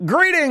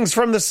Greetings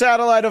from the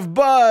satellite of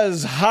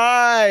Buzz,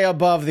 high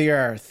above the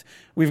earth.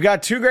 We've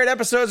got two great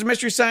episodes of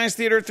Mystery Science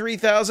Theater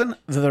 3000,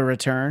 The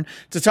Return,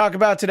 to talk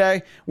about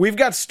today. We've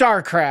got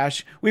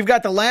Starcrash, we've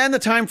got The Land the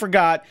Time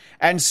Forgot,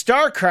 and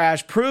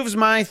Starcrash proves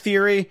my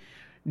theory,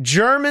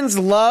 Germans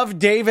love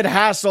David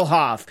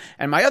Hasselhoff.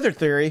 And my other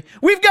theory,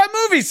 we've got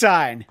Movie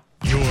Sign.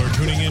 You're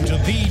tuning into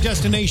the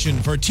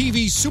destination for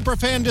TV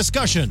superfan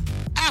discussion,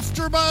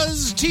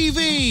 AfterBuzz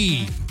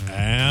TV.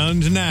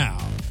 And now,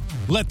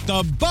 let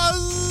the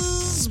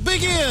buzz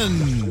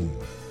begin.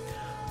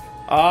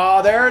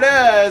 Oh, there it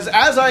is.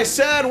 As I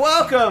said,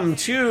 welcome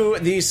to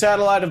the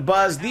satellite of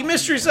Buzz, the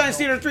Mystery Science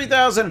Theater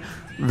 3000,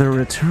 The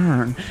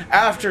Return,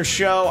 After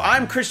Show.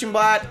 I'm Christian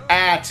Blatt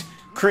at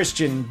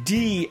Christian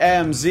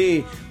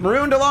DMZ,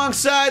 marooned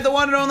alongside the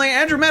one and only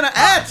Andrew Mena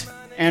at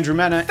Andrew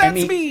Mena.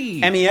 That's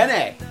me.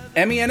 M-E-N-A.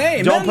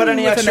 M-E-N-A. Don't put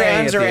any extra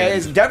N's or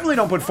A's. End. Definitely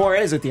don't put 4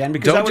 A's at the end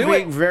because that would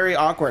be very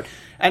awkward.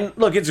 And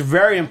look, it's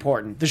very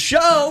important. The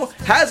show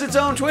has its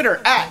own Twitter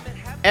at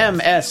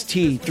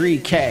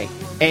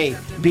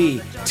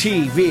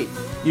MST3KABTV.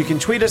 You can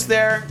tweet us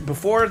there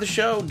before the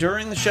show,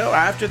 during the show,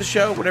 after the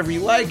show, whatever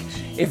you like.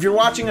 If you're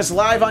watching us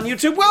live on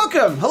YouTube,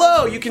 welcome!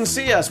 Hello, you can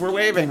see us. We're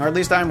waving, or at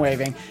least I'm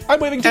waving. I'm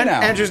waving too now.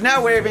 Andrew's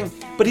now waving,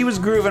 but he was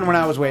grooving when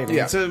I was waving.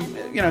 Yeah.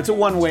 It's a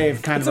one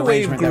wave kind of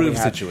arrangement. It's a wave groove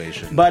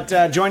situation.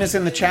 But join us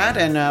in the chat,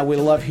 and we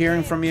love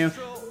hearing from you.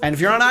 And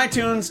if you're on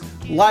iTunes,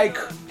 like,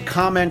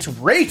 comment,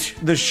 rate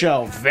the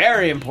show.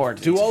 Very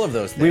important. Do all of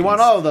those things. We want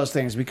all of those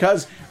things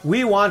because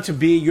we want to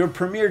be your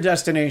premier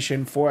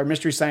destination for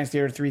Mystery Science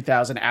Theater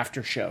 3000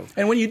 After Show.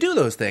 And when you do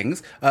those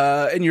things,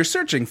 and you're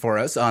searching for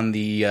us on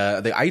the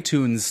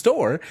iTunes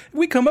store,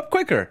 we come up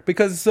quicker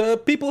because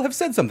people have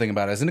said something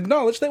about us and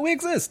acknowledged that we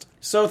exist.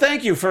 So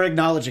thank you for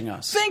acknowledging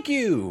us. Thank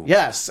you.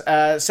 Yes.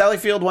 Sally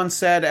Field once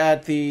said I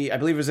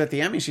believe it was at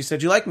the Emmy, she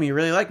said, "You like me, you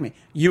really like me.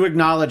 You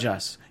acknowledge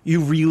us. You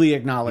really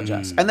acknowledge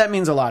us." And that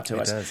means a lot to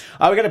us. Does.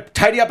 We got to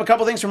tidy up a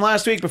couple things from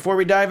last week before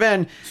we dive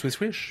in. Swish,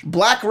 swish.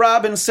 Black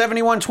Robin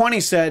 7120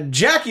 said,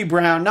 "Jackie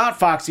Brown, not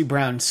Foxy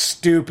Brown.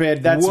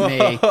 Stupid. That's Whoa.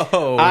 me.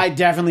 I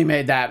definitely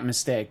made that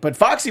mistake. But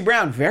Foxy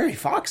Brown, very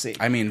foxy.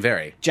 I mean,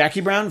 very.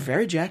 Jackie Brown,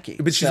 very Jackie.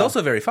 But she's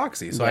also very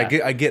foxy, so Yeah.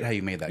 I get how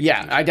you made that. Yeah,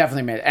 confusion. I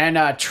definitely made it.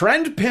 And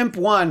Trend Pimp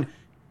 1,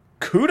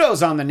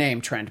 kudos on the name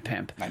Trend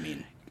Pimp. I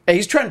mean,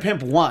 He's Trend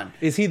Pimp 1.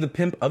 is he the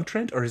pimp of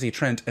Trent, or is he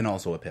Trent and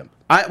also a pimp?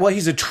 Well,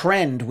 he's a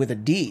trend with a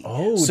D.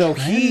 Oh, so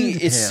Trend he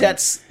Pimp.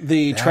 sets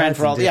the trend That's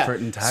for all.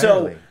 different Yeah. entirely.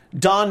 So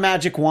Don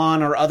Magic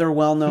Juan or other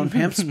well-known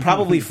pimps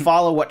probably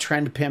follow what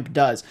Trend Pimp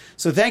does.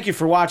 So thank you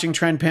for watching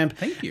Trend Pimp.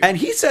 Thank you. And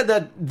he said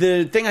that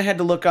the thing I had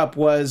to look up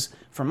was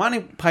for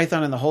Monty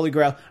Python and the Holy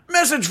Grail.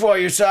 Message for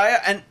you, Saya.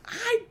 And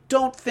I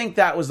don't think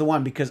that was the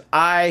one because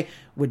I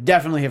would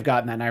definitely have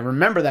gotten that. And I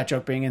remember that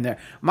joke being in there.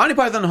 Monty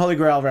Python and the Holy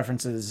Grail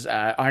references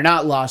are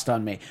not lost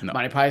on me. No.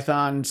 Monty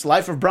Python's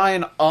Life of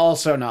Brian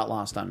also not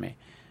lost on me.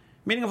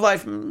 Meaning of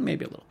Life,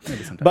 maybe a little.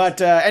 Maybe sometimes.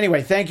 But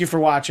anyway, thank you for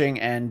watching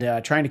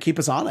and trying to keep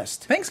us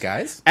honest. Thanks,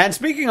 guys. And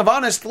speaking of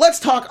honest, let's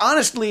talk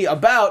honestly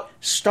about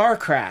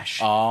Starcrash.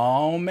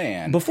 Oh,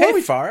 man. Before hey,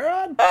 we-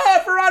 Farad.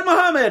 Farad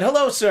Mohammed,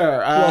 hello, sir.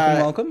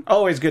 Welcome.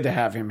 Always good to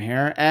have him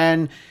here.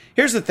 And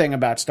here's the thing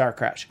about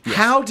Starcrash. Yes.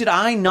 How did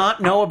I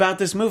not know about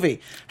this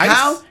movie?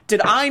 How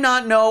did I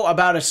not know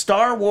about a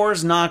Star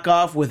Wars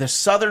knockoff with a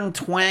Southern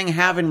twang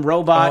having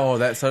robot? Oh,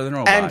 that Southern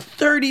robot. And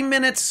 30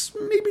 minutes,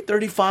 maybe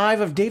 35,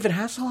 of David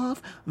Hasselhoff,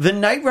 the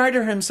Knight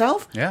Rider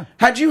himself? Yeah.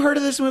 Had you heard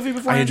of this movie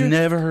before, I had Andrew?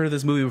 never heard of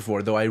this movie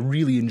before, though I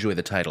really enjoy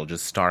the title,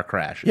 just Star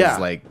Crash. Yeah. It's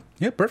like,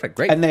 yeah, perfect,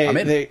 great. And I'm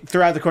in. they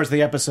throughout the course of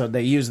the episode,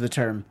 they use the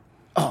term,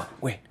 "Oh,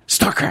 wait,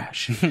 Star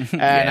Crash."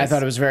 And I Yes.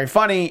 thought it was very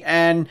funny.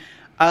 And,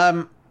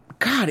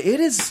 God, it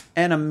is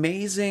an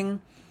amazing,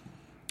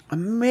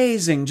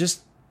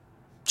 just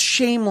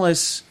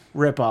shameless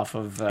ripoff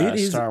of It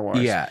is, Star Wars.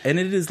 Yeah, and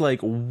it is like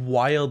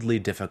wildly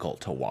difficult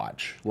to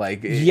watch.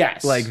 Like,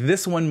 Yes. like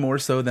this one more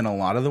so than a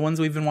lot of the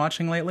ones we've been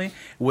watching lately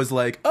was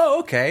like, oh,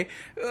 okay,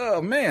 oh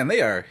man,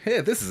 they are.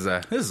 Hey, this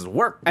is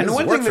work. And this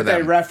one is work thing for that they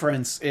them.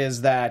 reference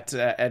is that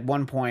at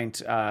one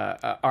point,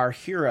 our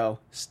hero,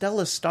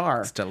 Stella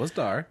Star,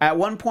 at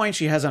one point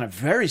she has on a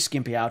very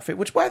skimpy outfit,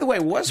 which, by the way,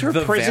 was her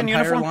The prison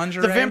vampire uniform.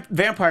 lingerie? The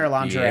vampire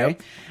lingerie.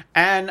 Yep.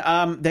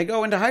 And they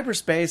go into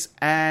hyperspace,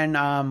 and,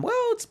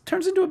 it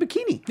turns into a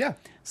bikini. Yeah.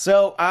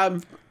 So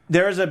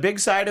there's a big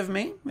side of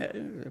me,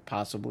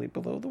 possibly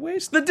below the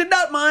waist, that did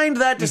not mind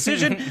that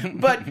decision,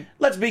 but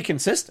let's be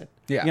consistent.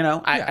 Yeah. You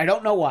know, I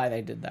don't know why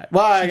they did that.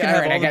 Well, You can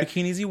have all the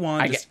bikinis you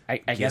want. I guess I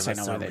give know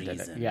us why a they did it.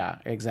 reason. Yeah,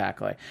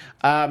 exactly.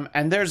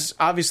 And there's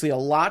obviously a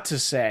lot to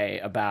say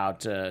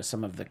about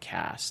some of the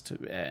cast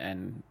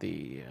and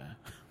the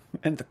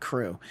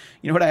crew.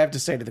 You know what I have to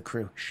say to the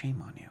crew?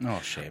 Shame on you.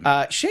 Oh, shame.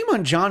 Shame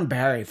on John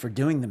Barry for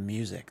doing the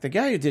music. The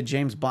guy who did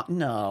James Bond.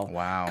 No.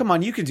 Wow. Come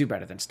on, you could do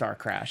better than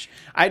Starcrash.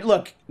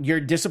 Look, you're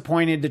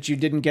disappointed that you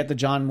didn't get the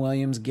John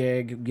Williams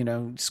gig,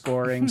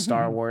 scoring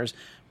Star Wars,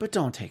 but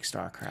don't take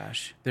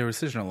Starcrash. There was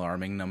such an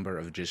alarming number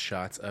of just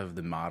shots of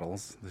the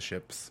models, the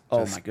ships.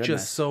 Oh, my goodness.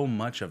 Just so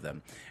much of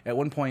them. At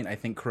one point, I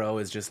think Crow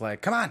is just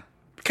like, come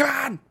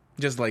on,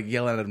 just like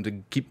yelling at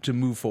him to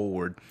move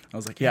forward. I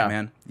was like, yeah,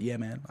 man,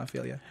 I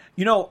feel you.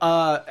 You know,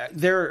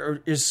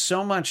 there is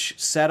so much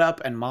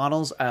setup and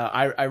models.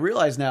 I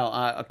realize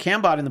now,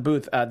 Cambot in the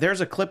booth,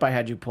 there's a clip I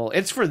had you pull.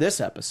 It's for this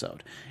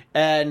episode.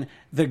 And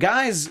the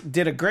guys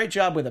did a great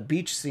job with a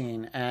beach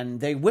scene, and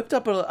they whipped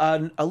up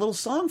a little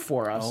song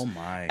for us. Oh,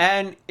 my.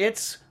 And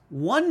it's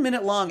 1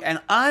 minute long, and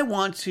I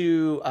want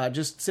to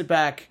just sit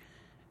back,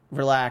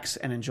 relax,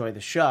 and enjoy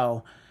the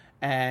show.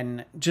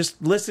 And just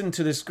listen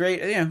to this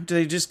great,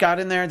 they just got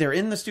in there. They're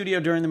in the studio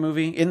during the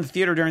movie, in the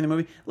theater during the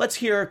movie. Let's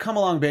hear Come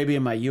Along Baby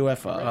in My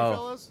UFO. Ready,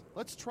 fellas?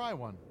 Let's try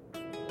one.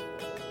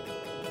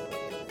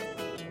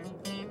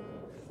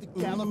 The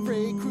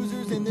Gallifrey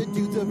cruisers and the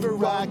dudes of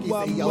Iraq,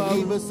 they all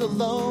leave us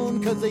alone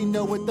because they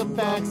know what the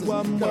facts is.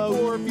 Got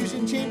 4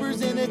 fusion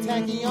chambers and a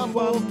tachyon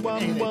boom,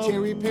 and a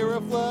cherry pair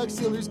of flux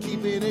sealers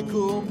keeping it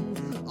cool.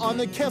 On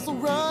the Kessel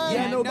Run,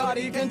 yeah,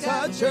 nobody can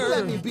touch her.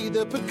 Let me be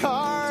the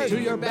Picard to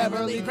your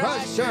Beverly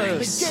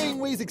Crushers. The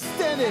gangway's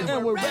extended,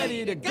 and we're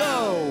ready to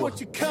go.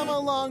 Won't you come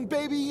along,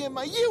 baby, in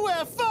my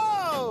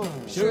UFO?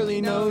 Surely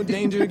no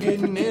danger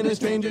getting in a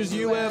stranger's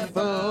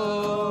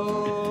UFO.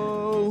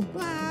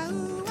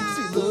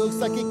 She looks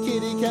like a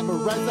kitty cat, but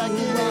rides like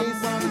an ace.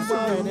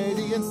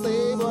 Serenity and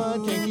Slave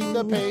One can't keep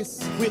the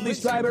pace. Whitley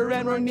Strieber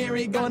and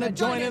Raniere gonna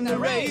join in the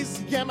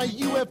race. Yeah, my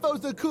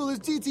UFO's the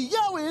coolest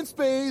GTO in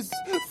space.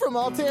 From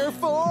Altair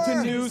 4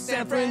 to New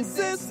San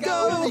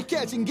Francisco, we'll be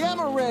catching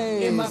gamma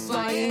rays in my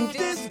flying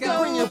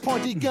disco. Bring your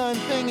pointy gun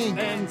thingy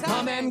and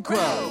Tom and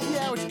Crow.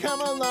 Yeah, would you come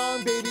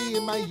along, baby,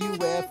 in my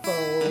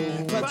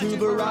UFO? But to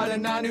Barada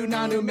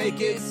Nanu make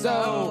it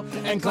so,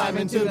 and climb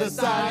into the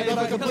side of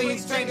a complete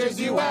stranger's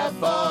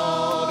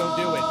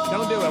UFO.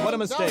 Don't do it. What a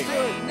mistake.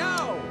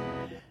 No.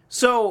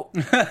 So,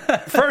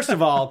 first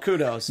of all,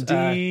 kudos.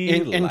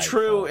 In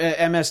true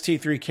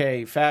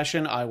MST3K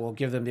fashion, I will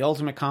give them the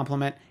ultimate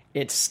compliment.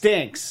 It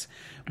stinks.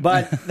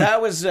 But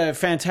that was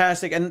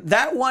fantastic. And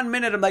that 1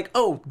 minute, I'm like,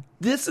 oh,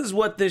 this is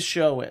what this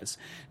show is.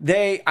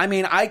 Last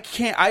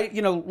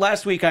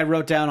week I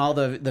wrote down all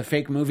the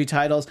fake movie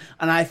titles,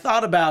 and I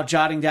thought about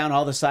jotting down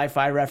all the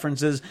sci-fi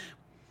references.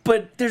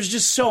 But there's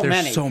just so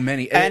many. There's so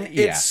many. And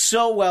it's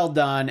so well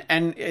done.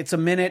 And it's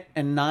 1 minute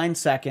and 9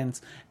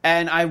 seconds.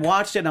 And I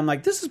watched it and I'm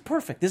like, this is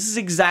perfect. This is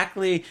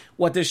exactly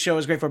what this show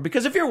is great for.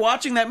 Because if you're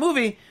watching that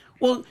movie,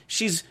 well,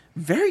 she's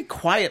very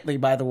quietly,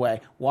 by the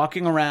way,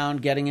 walking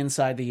around, getting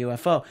inside the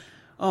UFO.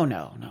 Oh,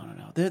 no.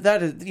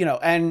 That is,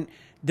 and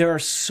there are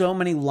so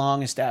many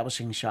long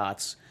establishing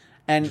shots.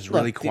 And just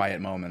really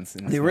quiet moments.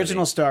 In the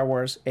original Star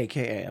Wars,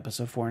 a.k.a.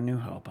 Episode 4 New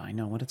Hope. I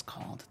know what it's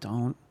called.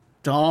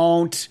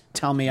 Don't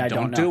tell me I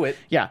don't know. Don't do it.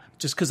 Yeah,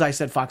 just because I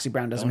said Foxy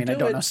Brown doesn't mean I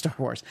don't know Star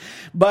Wars.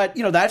 But,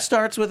 that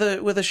starts with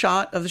a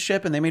shot of the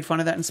ship, and they made fun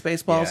of that in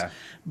Spaceballs. Yeah.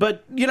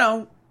 But,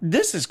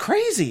 this is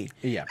crazy.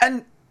 Yeah.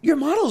 And your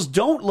models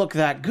don't look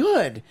that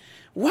good.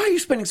 Why are you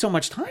spending so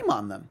much time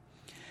on them?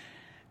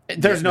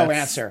 There's no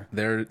answer.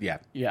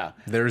 Yeah.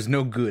 There's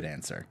no good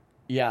answer.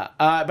 Yeah.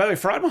 By the way,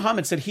 Farad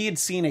Muhammad said he had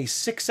seen a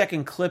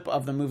 6-second clip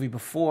of the movie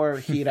before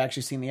he had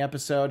actually seen the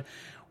episode.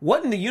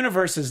 What in the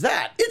universe is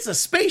that? It's a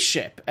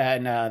spaceship,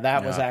 and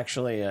that was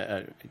actually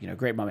a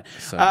great moment.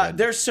 So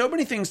there's so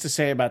many things to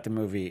say about the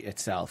movie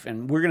itself,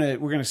 and we're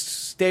gonna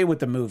stay with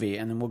the movie,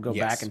 and then we'll go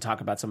back and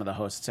talk about some of the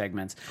host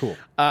segments. Cool.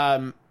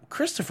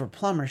 Christopher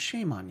Plummer,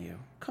 shame on you.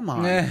 Come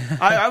on.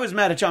 I was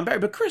mad at John Barry,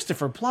 but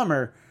Christopher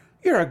Plummer,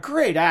 you're a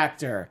great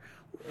actor.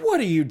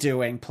 What are you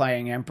doing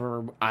playing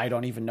Emperor? I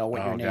don't even know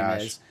what your name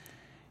is.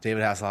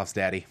 David Hasselhoff's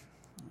daddy.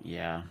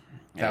 Yeah.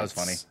 That was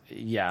funny.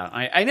 Yeah,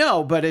 I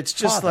know, but it's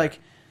just like...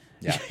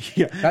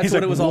 Yeah. That's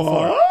what it was all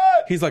for.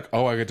 He's like,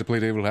 oh, I get to play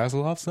David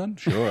Hasselhoff's son?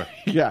 Sure.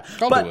 Yeah.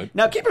 I'll do it.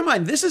 Now, keep in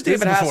mind, this is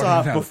David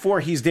Hasselhoff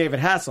before he's David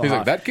Hasselhoff. He's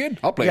like, that kid?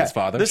 I'll play his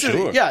father.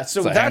 Sure.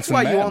 So that's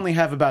why you only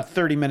have about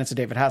 30 minutes of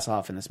David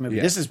Hasselhoff in this movie.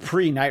 Yeah. This is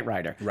pre-Knight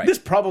Rider. Right. This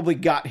probably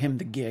got him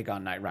the gig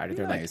on Knight Rider.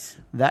 They're nice.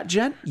 Like, that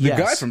gent? The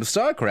guy from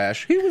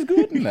Starcrash, he was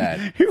good in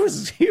that. he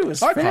was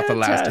I caught the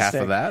last half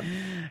of that.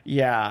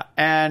 Yeah.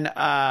 And,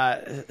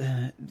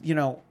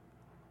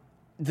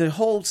 the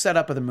whole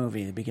setup of the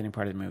movie, the beginning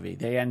part of the movie,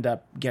 they end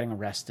up getting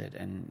arrested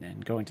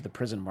and going to the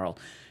prison world.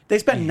 They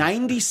spend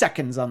 90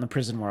 seconds on the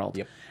prison world.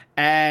 Yep.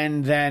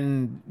 And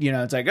then,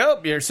 it's like,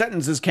 oh, your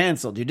sentence is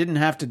canceled. You didn't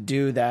have to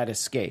do that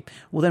escape.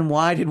 Well, then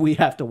why did we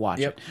have to watch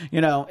it?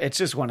 It's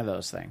just one of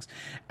those things.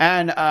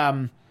 And,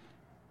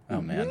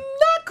 oh, man.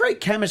 Not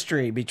great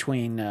chemistry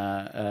between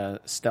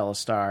Stella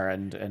Star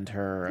and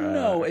her.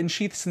 No, and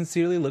she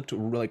sincerely looked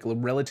like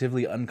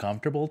relatively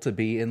uncomfortable to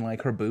be in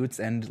like her boots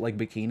and like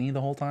bikini the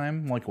whole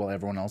time, like while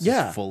everyone else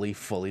is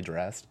fully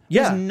dressed.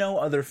 Yeah. There's no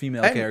other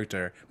female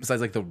character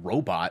besides like the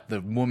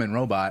woman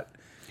robot.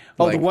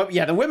 Oh,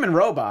 the women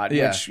robot,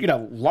 which,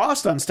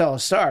 lost on Stella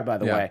Star, by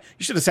the way.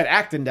 You should have sent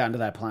Acton down to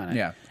that planet.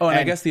 Yeah. Oh, and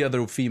I guess the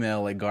other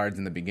female like guards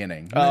in the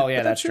beginning. Oh,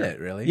 but that's true. It,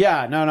 really.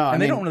 Yeah, no.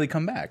 And they don't really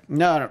come back.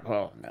 No.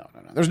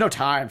 There's no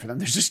time for them.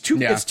 There's just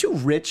it's too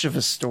rich of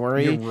a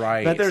story. You're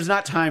right. That there's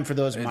not time for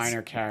those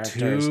minor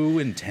characters. Too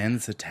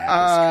intense a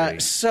tapestry.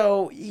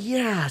 So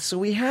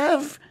we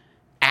have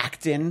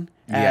Acton,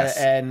 Yes.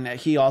 and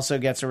he also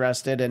gets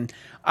arrested. And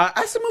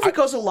as the movie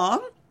goes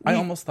along, I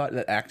almost thought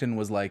that Acton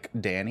was like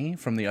Danny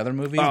from the other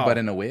movies, Oh. but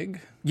in a wig.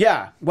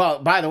 yeah. Well,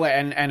 by the way,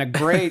 and a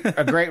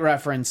great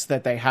reference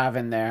that they have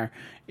in there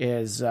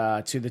is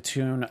to the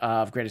tune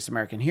of Greatest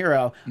American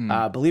Hero.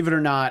 Believe it or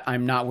not,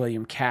 I'm not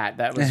William Catt.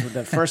 That was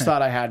the first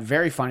thought I had.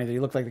 Very funny that he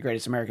looked like the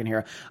Greatest American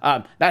Hero.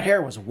 That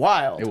hair was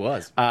wild. It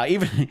was.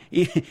 Even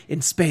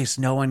in space,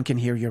 no one can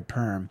hear your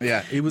perm.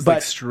 Yeah, it was But-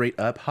 like straight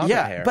up Hobbit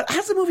Yeah, hair. but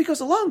as the movie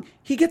goes along,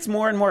 he gets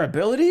more and more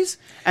abilities.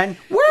 And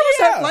where was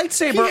that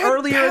lightsaber He had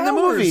earlier in the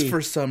powers movie?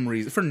 for some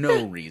reason, for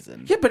no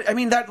reason. Yeah, but I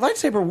mean, that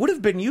lightsaber would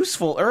have been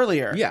useful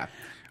earlier. Yeah.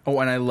 Oh,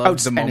 and I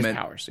loved the and his moment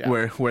powers, yeah.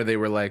 where they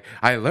were like,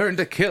 "I learned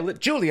to kill at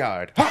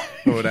Juilliard,"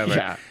 or whatever.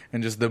 Yeah.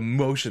 And just the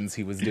motions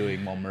he was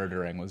doing while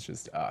murdering was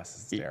just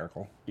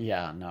hysterical.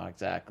 Yeah, no,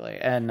 exactly.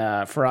 And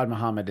Farad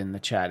Muhammad in the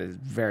chat is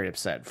very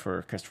upset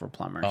for Christopher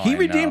Plummer. Oh, He I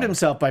redeemed know.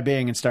 himself by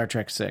being in Star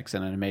Trek VI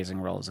in an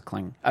amazing role as a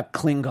Klingon. But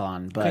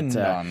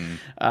Klingon.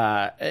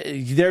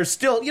 there's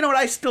still, you know what?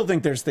 I still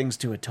think there's things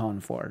to atone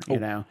for. You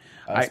know,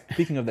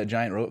 Speaking of that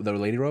giant, the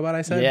lady robot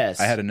I said,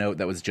 Yes. I had a note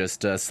that was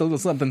just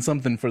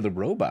something for the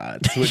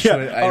robots. Which yeah.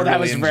 I that really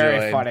was very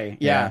enjoyed. funny.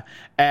 Yeah.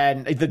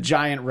 And the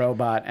giant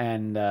robot,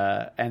 and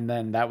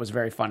then that was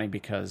very funny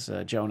because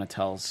Jonah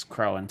tells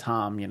Crow and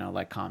Tom, you know,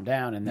 like, calm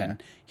down, and then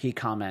he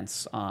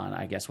comments on,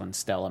 I guess, when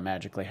Stella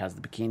magically has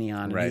the bikini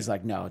on, and Right. he's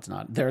like, no, it's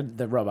not.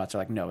 The robots are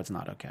like, no, it's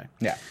not okay.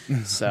 Yeah.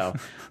 So,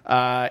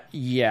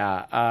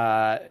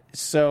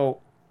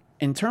 so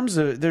in terms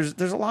of there's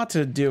a lot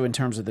to do in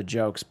terms of the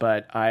jokes,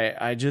 but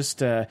I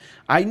just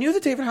I knew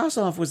that David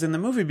Hasselhoff was in the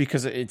movie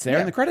because it's there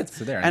in the credits,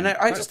 it's there in and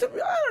the I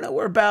don't know,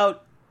 we're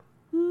about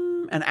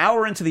an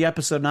hour into the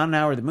episode, not an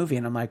hour of the movie,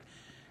 and I'm like,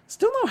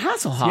 still no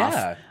Hasselhoff.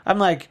 Yeah. I'm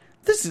like,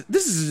 this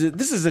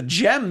is a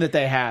gem that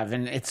they have,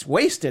 and it's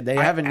wasted. They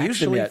haven't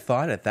used it actually yet.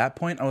 thought at that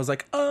point, I was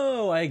like,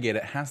 oh, I get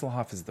it.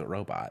 Hasselhoff is the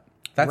robot.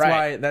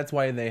 Right. That's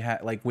why they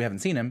had, like, we haven't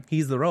seen him.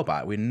 He's the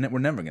robot. We're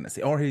never going to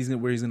see, or he's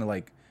going to,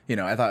 like, you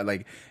know, I thought,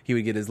 like, he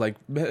would get his, like,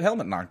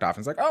 helmet knocked off.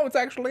 And it's like, oh, it's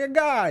actually a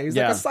guy. He's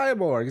like a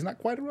cyborg. He's not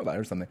quite a robot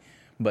or something.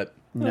 But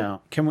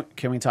No. Can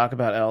we talk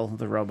about Elle,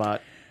 the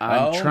robot?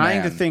 I'm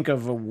trying to think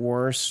of a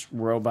worse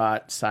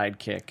robot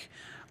sidekick.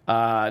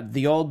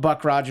 The old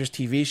Buck Rogers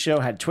TV show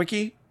had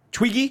Twiggy.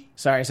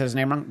 Sorry, I said his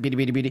name wrong. Beady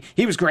Beady Beady.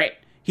 He was great.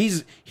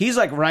 He's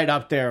like right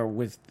up there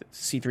with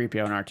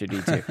C-3PO and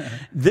R2-D2.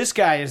 This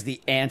guy is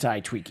the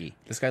anti-Twiggy.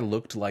 this guy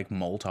looked like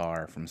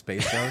Moltar from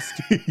Space Ghost.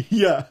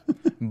 Yeah.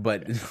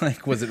 But,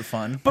 like, was it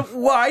fun? But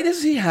why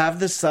does he have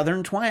the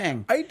southern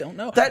twang? I don't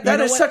know. That You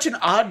know is what? such an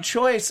odd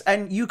choice,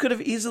 and you could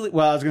have easily.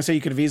 Well, I was going to say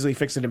you could have easily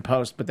fixed it in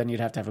post, but then you'd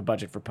have to have a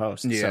budget for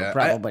post. So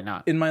probably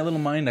not. In my little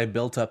mind, I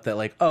built up that,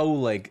 like, oh,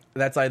 like,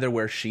 that's either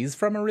where she's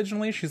from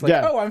originally. She's like,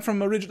 Yeah. oh, I'm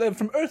from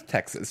Earth,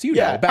 Texas. You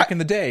Yeah, know, back in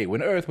the day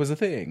when Earth was a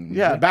thing.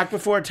 Yeah, back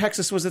before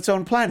Texas was its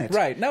own planet.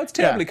 Right. Now it's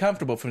terribly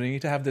comfortable for me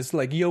to have this,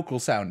 like,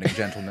 yokel-sounding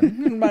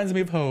gentleman. It reminds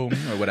me of home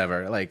or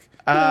whatever. Like,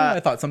 I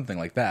thought something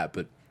like that,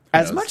 but...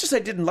 As much as I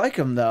didn't like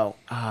him, though,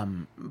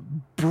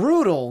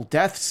 brutal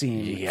death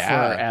scene for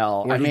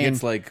Elle. Where I he mean,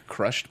 gets, like,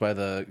 crushed by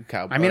the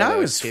cowboy. I mean, I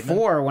was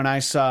 4 when I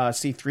saw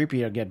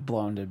C-3PO get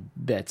blown to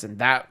bits, and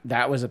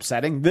that was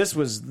upsetting. This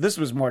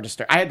was more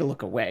disturbing. I had to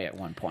look away at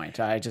one point.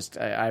 I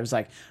was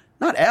like,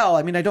 not Elle.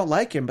 I mean, I don't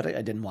like him, but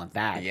I didn't want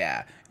that.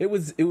 Yeah, it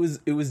was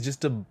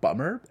just a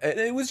bummer.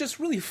 It was just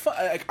really fun.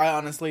 I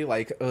honestly,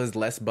 like, was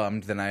less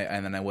bummed than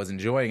I was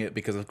enjoying it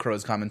because of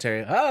Crow's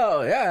commentary.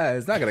 Oh yeah,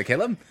 it's not gonna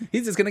kill him.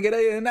 He's just gonna get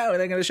now, and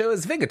they're gonna show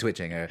his finger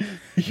twitching.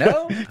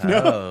 No,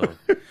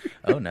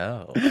 oh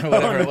no, or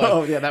whatever it was.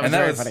 Oh yeah, that was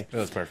very funny. It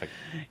was perfect.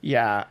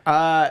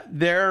 Yeah,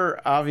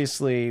 there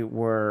obviously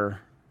were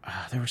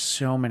there were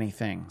so many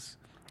things.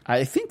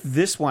 I think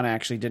this one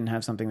actually didn't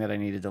have something that I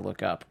needed to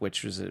look up,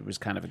 which was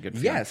kind of a good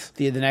feat. Yes.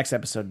 The next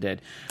episode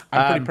did.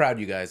 I'm pretty proud,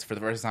 you guys. For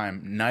the first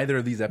time, neither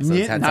of these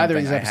episodes had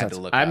something I had to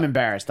look up. I'm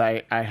embarrassed.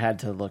 I had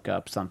to look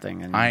up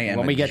something, and I am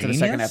when we get to the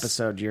second genius.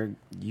 episode, you're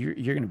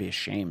going to be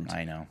ashamed.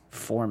 I know.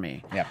 For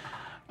me. Yeah,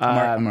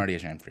 I'm already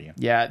ashamed for you.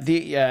 Yeah,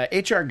 the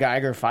H.R.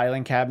 Geiger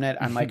filing cabinet,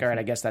 I'm like, all right,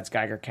 I guess that's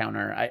Geiger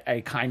counter.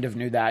 I kind of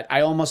knew that.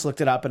 I almost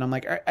looked it up, and I'm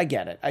like, all right, I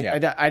get it.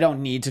 I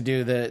don't need to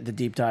do the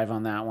deep dive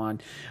on that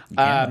one.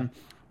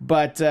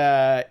 But,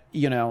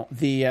 you know,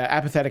 the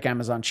apathetic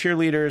Amazon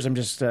cheerleaders, I'm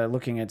just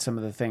looking at some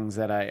of the things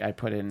that I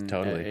put in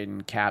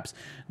in caps.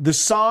 The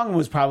song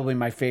was probably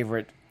my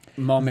favorite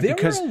moment There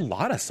because were a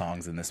lot of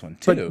songs in this one,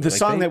 too. but the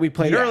song that we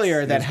played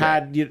earlier that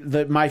it was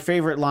had my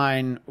favorite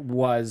line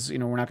was, you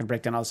know, we're not going to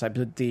break down all the side,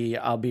 but the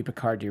I'll be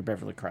Picard to your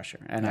Beverly Crusher.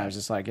 And I was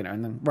just like, you know,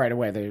 and then right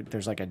away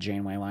there's like a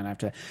Janeway line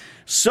after.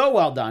 So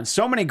well done.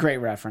 So many great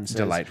references.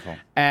 Delightful.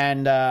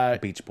 And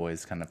Beach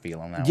Boys kind of feel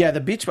on that yeah,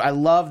 one. I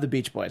love the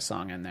Beach Boys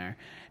song in there.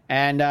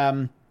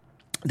 And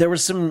there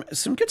was some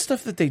good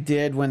stuff that they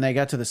did when they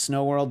got to the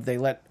snow world. They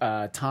let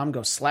Tom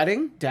go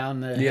sledding down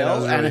the hill. that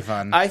was really and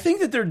fun. I think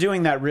that they're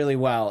doing that really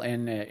well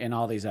in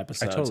all these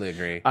episodes. I totally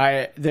agree.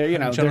 They're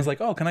was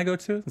like, oh, can I go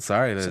too?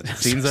 Sorry, the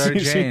scenes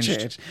already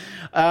changed.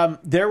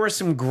 There were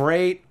some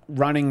great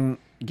running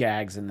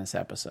gags in this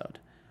episode.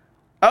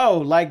 Oh,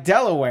 like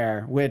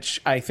Delaware,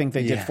 which I think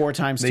they did Yeah, 4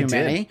 times they too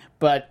did. many,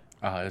 but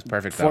Oh, it was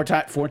perfect. four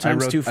though.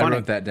 times too funny. I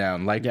wrote that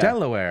down. Like Yeah.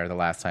 Delaware, the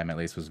last time at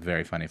least, was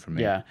very funny for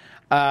me. Yeah.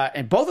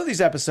 And both of these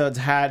episodes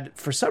had,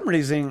 for some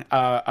reason,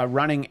 a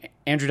running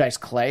Andrew Dice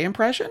Clay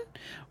impression,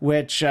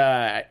 which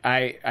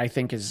I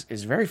think is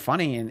very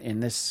funny in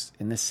this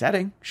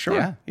setting. Sure,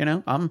 Yeah. you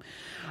know.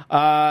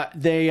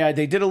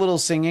 They did a little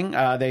singing.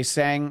 They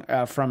sang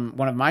from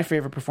one of my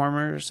favorite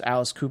performers,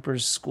 Alice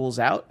Cooper's "School's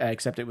Out,"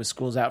 except it was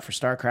 "School's Out" for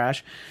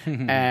Starcrash,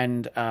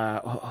 and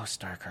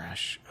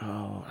Starcrash.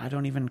 Oh, I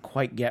don't even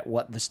quite get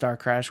what the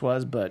Starcrash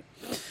was, but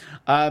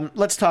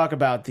let's talk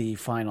about the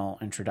final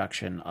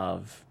introduction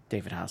of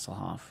David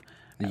Hasselhoff,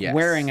 Yes.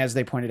 wearing, as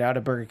they pointed out,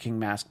 a Burger King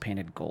mask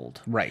painted gold.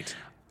 Right.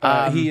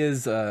 He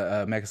is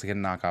a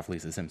Mexican knockoff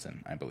Lisa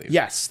Simpson, I believe.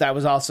 Yes, that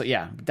was also,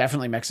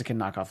 definitely Mexican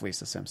knockoff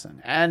Lisa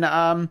Simpson. And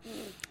not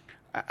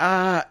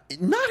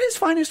his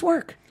finest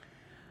work.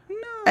 No.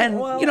 And,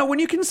 when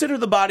you consider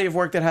the body of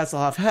work that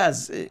Hasselhoff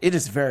has, it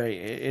is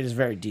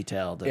very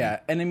detailed.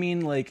 Yeah, and I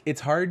mean, like, it's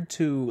hard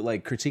to,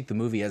 like, critique the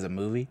movie as a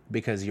movie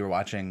because you're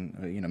watching,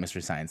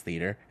 Mystery Science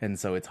Theater, and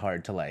so it's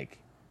hard to, like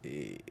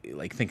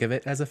think of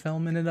it as a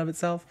film in and of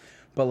itself.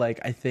 But, like,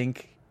 I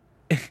think...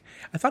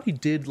 I thought he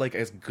did like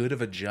as good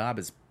of a job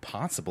as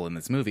possible in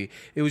this movie.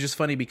 It was just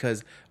funny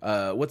because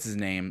what's his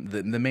name?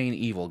 The main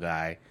evil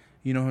guy.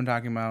 You know who I'm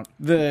talking about?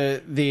 You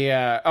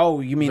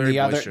mean Very the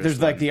other? boisterous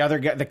There's like one. the other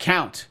guy, the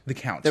Count. The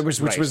Count, which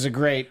right. was a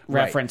great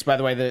reference, by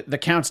the way. The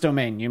Count's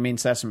domain. You mean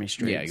Sesame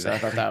Street? Yeah, exactly.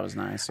 So I thought that was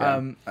nice.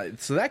 Yeah.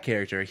 So that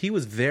character, he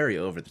was very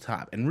over the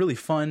top and really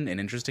fun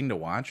and interesting to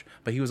watch.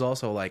 But he was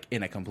also like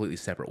in a completely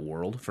separate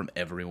world from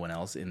everyone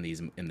else in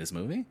this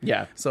movie.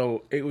 Yeah.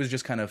 So it was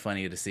just kind of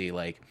funny to see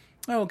like.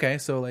 Oh, okay,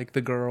 so like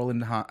the girl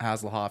and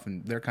Hasselhoff,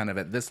 and they're kind of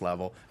at this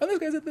level, and this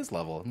guy's at this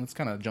level, and let's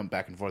kind of jump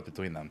back and forth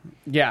between them.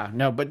 Yeah,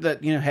 no, but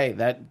hey,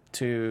 that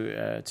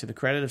to the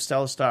credit of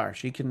Stella Starr,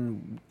 she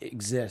can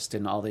exist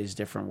in all these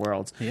different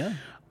worlds. Yeah,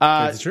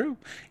 it's true.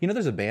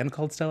 There's a band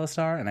called Stella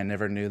Starr, and I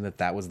never knew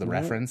that was the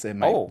reference.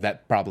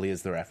 That probably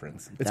is the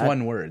reference. It's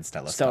one word,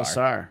 Stella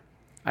Starr.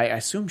 I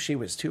assume she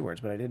was 2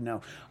 words, but I didn't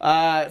know.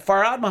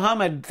 Farhad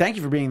Muhammad, thank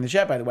you for being in the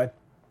chat, by the way.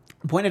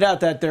 Pointed out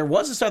that there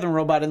was a Southern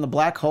Robot in the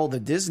Black Hole, the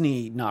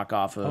Disney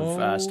knockoff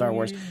of Star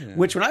Wars,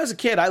 which when I was a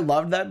kid, I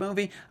loved that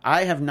movie.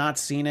 I have not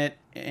seen it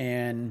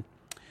in,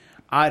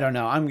 I don't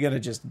know, I'm going to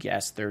just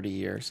guess 30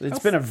 years. It's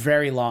been a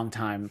very long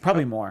time,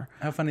 probably more.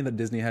 How funny that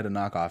Disney had a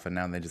knockoff and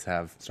now they just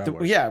have Star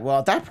Wars. Yeah, well,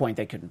 at that point,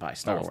 they couldn't buy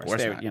Star of Wars.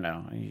 course not.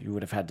 You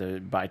would have had to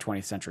buy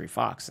 20th Century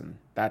Fox, and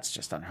that's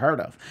just unheard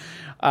of.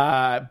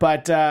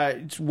 But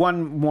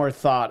one more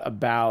thought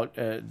about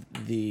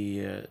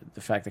the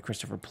fact that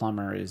Christopher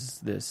Plummer is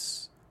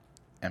this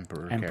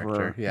Emperor.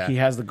 Emperor. Yeah. He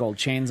has the gold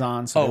chains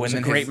on, so there was a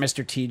and then great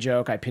Mr. T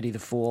joke, I pity the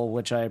fool,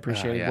 which I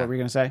appreciated. Yeah. What were you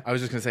going to say? I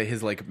was just going to say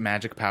his like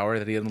magic power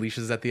that he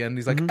unleashes at the end.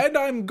 He's like, and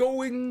I'm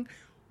going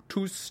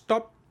to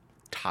stop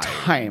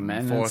time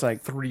and for it's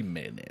like 3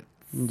 minutes.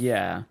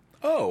 Yeah.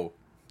 Oh,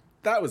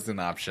 that was an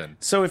option.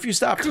 So if you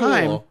stop Cool.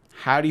 time,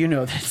 how do you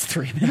know that it's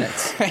 3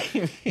 minutes?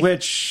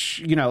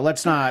 Which,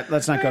 let's not go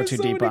have too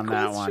so deep many on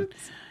that one.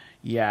 questions.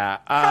 Yeah.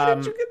 How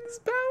did you get this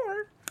power?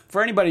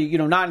 For anybody,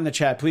 not in the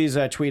chat, please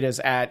tweet us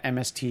at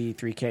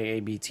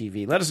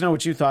MST3KABTV. Let us know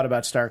what you thought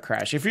about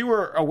Starcrash. If you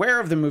were aware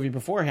of the movie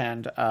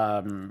beforehand,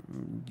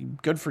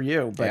 good for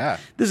you. But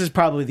this is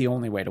probably the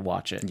only way to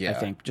watch it, I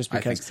think. Just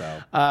because. I think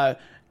so.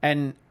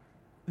 And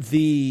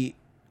the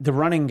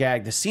running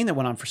gag, the scene that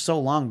went on for so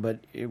long, but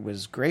it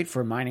was great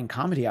for mining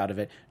comedy out of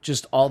it.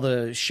 Just all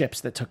the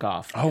ships that took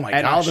off. Oh, my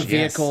and gosh, all the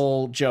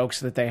vehicle jokes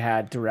that they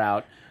had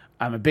throughout.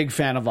 I'm a big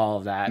fan of all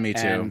of that. Me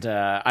too. And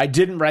I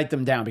didn't write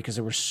them down because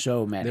there were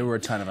so many. There were a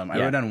ton of them. I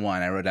wrote down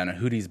one. I wrote down a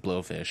Hootie's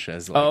Blowfish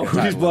as like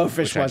Hootie's Blowfish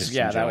which I was, just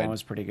that enjoyed. one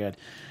was pretty good.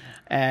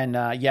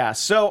 And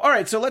so, all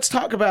right, so let's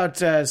talk about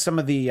some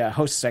of the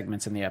host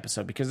segments in the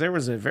episode because there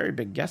was a very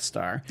big guest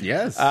star.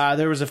 Yes.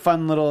 There was a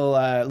fun little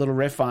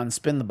riff on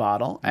Spin the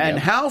Bottle. And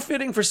how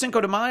fitting for Cinco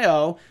de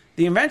Mayo,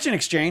 the Invention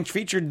Exchange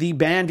featured the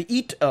band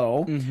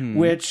Ito,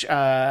 which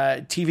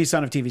TV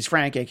Son of TV's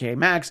Frank, a.k.a.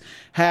 Max,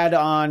 had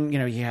on,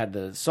 he had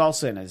the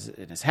salsa in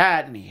his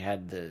hat and he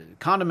had the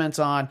condiments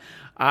on.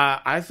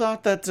 I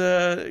thought that,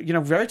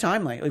 very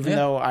timely, even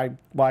though I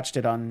watched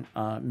it on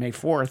May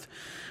 4th.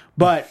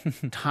 But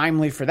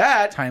timely for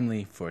that.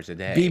 Timely for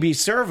today. BB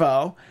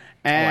Servo.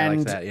 And, I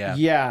like that, yeah.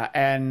 Yeah,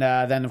 and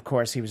then, of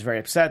course, he was very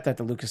upset that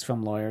the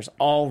Lucasfilm lawyers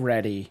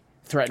already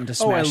threatened to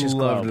smash his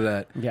globe. I loved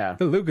that. Yeah.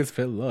 The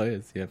Lucasfilm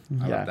lawyers. Yeah,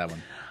 I love that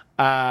one.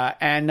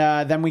 And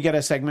then we get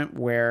a segment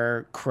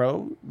where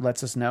Crow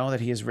lets us know that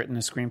he has written a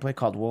screenplay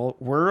called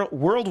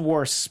World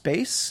War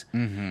Space.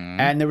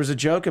 And there was a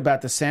joke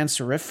about the sans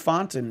serif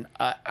font, and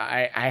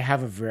I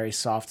have a very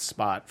soft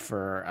spot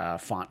for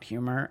font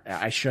humor.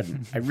 I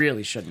shouldn't. I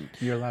really shouldn't.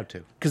 You're allowed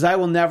to. Because I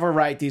will never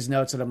write these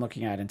notes that I'm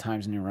looking at in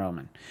Times New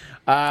Roman.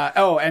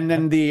 And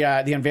then the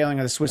unveiling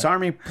of the Swiss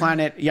Army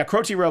planet. Yeah,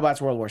 Crow T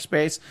Robots, World War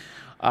Space.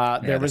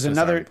 There was the Swiss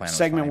another Army plan was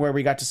segment fine. where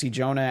we got to see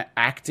Jonah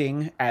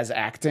acting as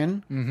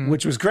Acton,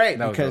 which was great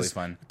That was because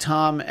really fun.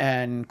 Tom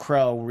and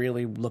Crow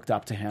really looked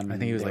up to him. I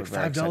think he was like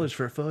 $5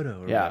 for a photo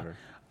or whatever.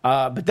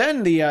 But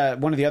then the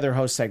one of the other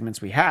host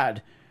segments we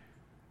had,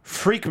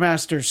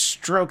 Freakmaster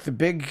Stroke, the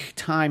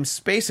big-time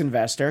space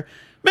investor,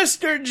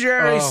 Mr.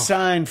 Jerry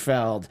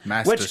Seinfeld.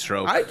 Master which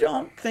Stroke. I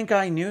don't think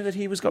I knew that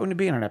he was going to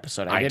be in an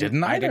episode. I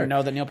didn't I either. didn't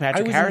know that Neil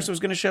Patrick was Harris was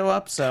going to show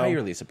up. So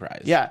Entirely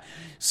surprised. yeah.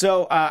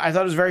 So I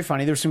thought it was very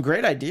funny. There were some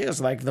great ideas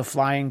like the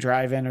flying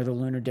drive-in or the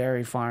lunar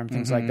dairy farm,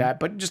 things like that,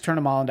 but just turn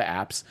them all into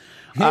apps.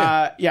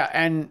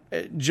 And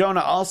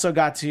Jonah also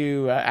got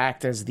to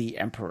act as the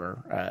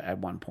emperor at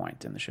one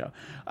point in the show.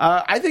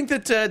 I think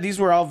that these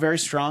were all very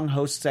strong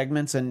host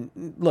segments, and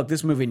look,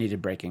 this movie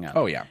needed breaking up.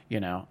 Oh, yeah.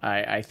 You know,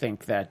 I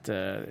think that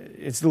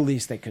it's the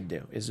least they could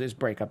do is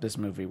break up this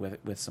movie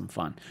with some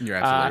fun. You're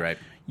absolutely right.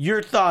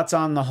 Your thoughts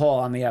on the whole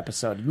on the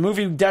episode? The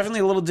movie definitely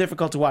a little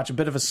difficult to watch, a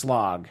bit of a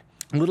slog.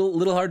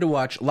 Little hard to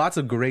watch. Lots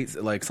of great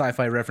like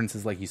sci-fi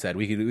references, like you said.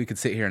 We could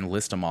sit here and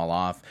list them all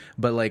off.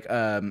 But like,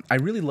 I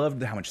really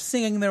loved how much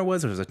singing there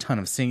was. There was a ton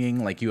of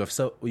singing. Like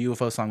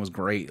UFO song was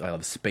great. I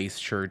love Space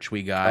Church.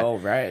 We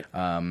got right.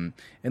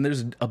 And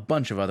there's a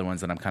bunch of other ones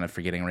that I'm kind of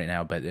forgetting right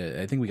now. But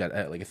I think we got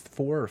like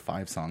 4 or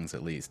 5 songs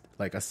at least.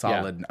 Like a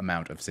solid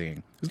amount of singing.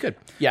 It was good.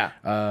 Yeah.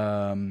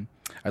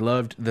 I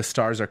loved The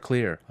Stars Are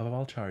Clear of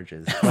all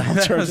charges.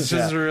 That was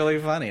just really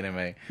funny to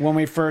me. When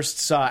we first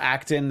saw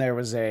Acton, there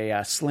was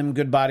a Slim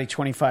Goodbody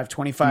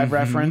 25-25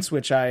 reference,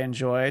 which I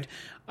enjoyed.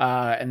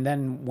 And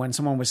then when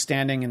someone was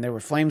standing and there were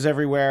flames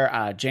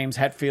everywhere, James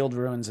Hetfield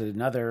ruins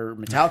another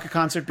Metallica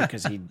concert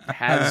because he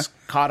has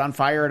caught on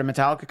fire at a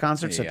Metallica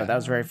concert. So I thought that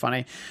was very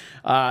funny.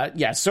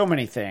 So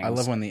many things. I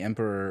love when the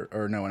Emperor,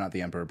 or no, not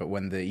the Emperor, but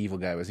when the evil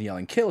guy was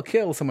yelling, kill,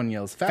 kill, someone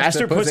yells,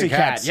 Faster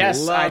Pussycat.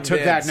 Yes, I Loved took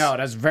it. that note.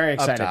 I was very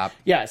excited. Up top.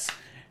 Yes.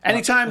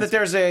 Anytime that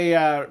there's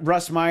a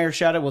Russ Meyer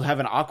shout out, we'll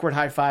have an awkward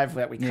high five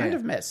that we kind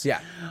of miss.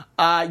 Yeah.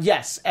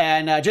 Yes.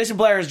 And Jason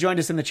Blair has joined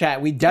us in the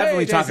chat. We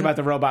definitely talked Jason. about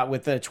the robot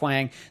with the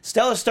twang.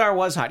 Stella Star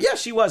was hot.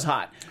 Yes, she was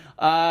hot.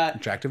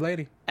 Attractive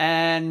lady.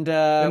 And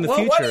In the what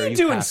are future, you you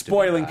doing have to be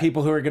spoiling hot.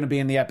 people who are going to be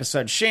in the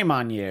episode? Shame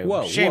on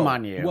you. Shame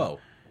on you. Whoa.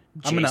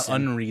 I'm going to Jason.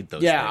 unread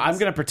those Yeah, things. I'm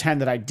going to pretend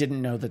that I didn't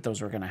know that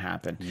those were going to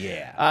happen.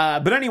 Yeah.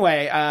 But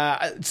anyway,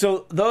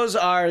 so those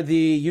are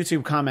the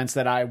YouTube comments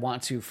that I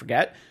want to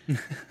forget.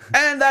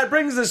 And that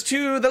brings us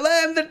to the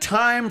land that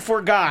time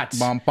forgot.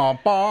 Bum, bum,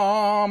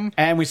 bum.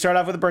 And we start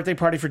off with a birthday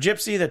party for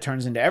Gypsy that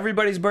turns into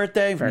everybody's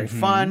birthday. Very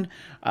fun.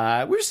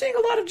 We're seeing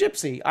a lot of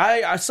Gypsy.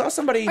 I saw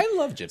somebody. I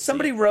love Gypsy.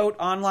 Somebody wrote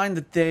online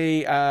that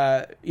they,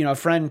 a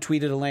friend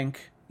tweeted a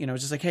link. It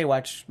was just like, hey,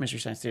 watch Mystery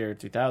Science Theater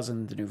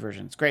 3000, the new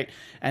version. It's great.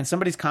 And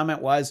somebody's comment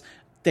was,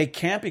 they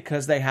can't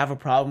because they have a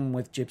problem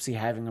with Gypsy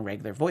having a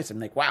regular voice. I'm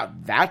like, wow,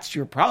 that's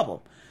your problem.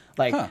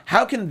 Like,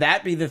 how can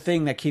that be the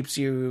thing that keeps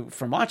you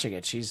from watching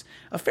it? She's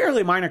a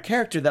fairly minor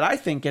character that I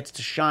think gets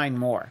to shine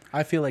more.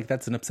 I feel like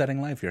that's an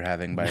upsetting life you're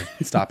having by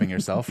stopping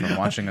yourself from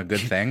watching a good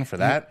thing for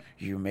that.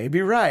 You may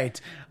be right.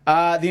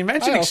 The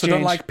Invention I also Exchange.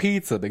 don't like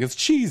pizza because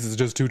cheese is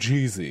just too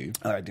cheesy.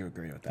 I do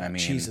agree with that. I mean,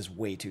 cheese is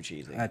way too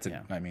cheesy.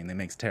 I mean, it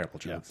makes terrible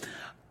jokes.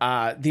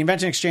 The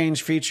Invention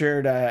Exchange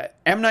featured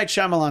M. Night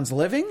Shyamalan's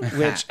Living,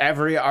 which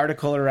every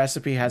article or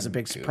recipe has a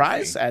big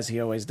surprise, as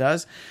he always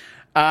does.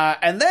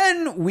 And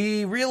then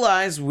we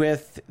realize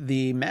with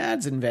the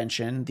Mads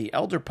invention, the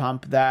Elder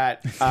Pump,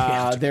 that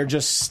they're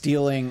just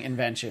stealing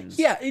inventions.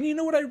 Yeah, and you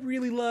know what I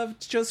really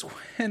loved? Just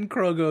when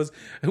Crow goes,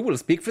 who will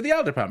speak for the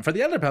Elder Pump? For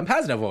the Elder Pump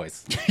has no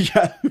voice.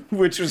 Yeah,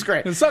 which was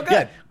great. It's so good.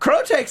 Yeah,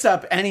 Crow takes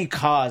up any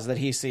cause that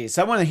he sees,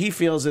 someone that he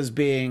feels is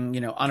being,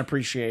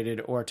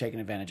 unappreciated or taken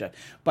advantage of.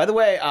 By the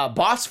way,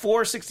 Boss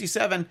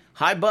 467,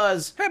 hi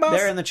Buzz. Hey, Boss.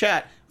 There in the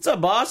chat. What's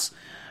up, Boss?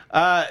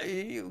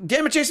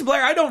 Damn it, Jason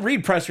Blair, I don't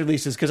read press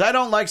releases because I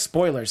don't like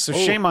spoilers, so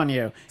shame on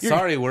you.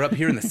 Sorry, we're up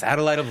here in the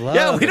satellite of love.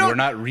 Yeah, and we're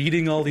not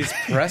reading all these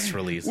press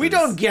releases. We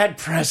don't get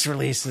press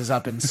releases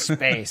up in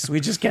space. We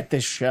just get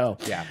this show.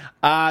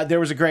 Yeah. There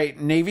was a great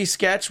Navy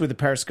sketch with the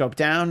periscope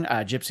down.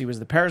 Gypsy was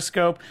the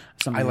periscope.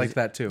 I liked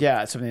that too.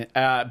 Yeah. Something.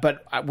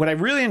 But what I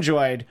really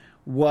enjoyed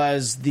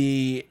was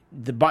the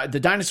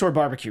dinosaur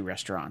barbecue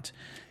restaurant.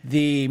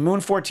 The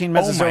Moon 14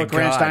 Mesozoic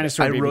Ranch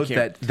Dinosaur BBQ. I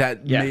wrote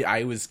that. Yeah.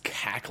 I was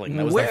cackling.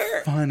 That was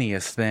the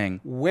funniest thing.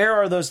 Where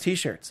are those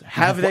T-shirts?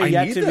 Have they I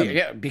yet need to them. be?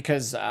 Yeah,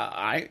 because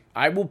I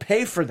will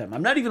pay for them.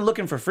 I'm not even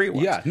looking for free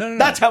ones. Yeah, no.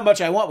 That's how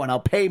much I want one. I'll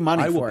pay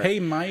money for it. I will pay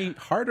my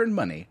hard-earned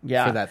money for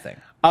that thing.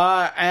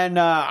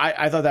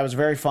 I thought that was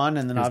very fun,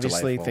 and then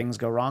obviously delightful. things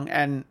go wrong.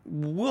 And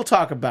we'll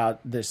talk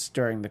about this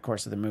during the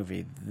course of the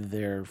movie.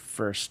 Their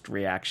first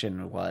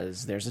reaction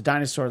was, there's a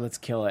dinosaur, let's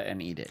kill it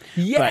and eat it.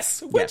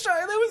 Yes, But,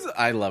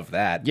 I love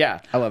that. Yeah.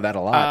 I love that a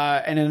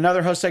lot. And in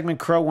another host segment,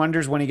 Crow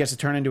wonders when he gets to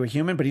turn into a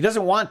human, but he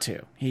doesn't want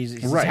to.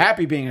 He's Right.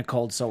 happy being a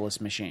cold, soulless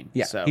machine.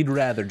 Yeah, So, he'd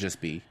rather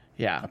just be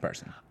yeah. a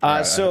person.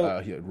 So-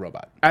 a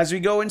robot. as we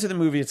go into the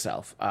movie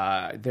itself,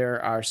 there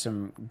are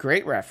some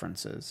great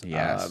references.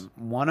 Yes.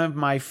 One of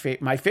my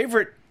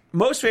favorite,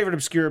 most favorite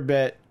obscure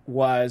bit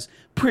was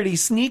Pretty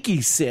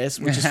Sneaky Sis,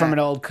 which is from an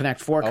old Connect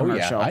 4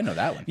 commercial. Yeah, I know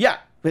that one. Yeah.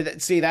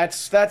 But see,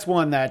 that's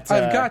one that...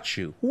 I've got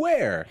you.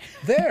 Where?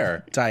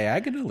 There.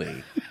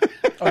 Diagonally.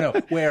 Oh, no.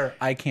 Where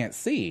I can't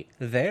see.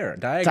 There.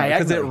 Diagonally.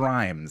 Because it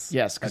rhymes.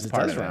 Yes, because it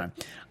part does of rhyme.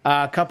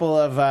 A couple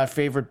of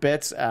favorite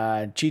bits.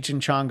 Cheech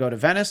and Chong go to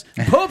Venice.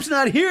 Pope's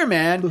not here,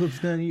 man.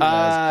 Pope's not here.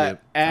 That's cute.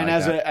 And I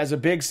like as a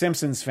big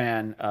Simpsons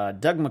fan,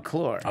 Doug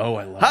McClure. Oh,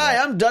 I love Hi,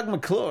 that. I'm Doug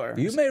McClure.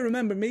 You may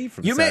remember me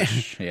from You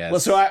such. may. Yes. Well,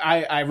 so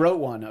I wrote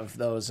one of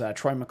those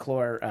Troy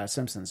McClure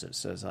Simpsons. It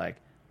says like,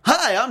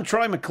 "Hi, I'm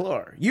Troy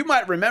McClure. You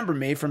might remember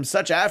me from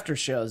such after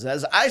shows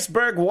as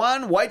Iceberg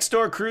 1, White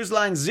Store Cruise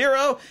Line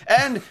 0,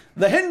 and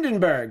The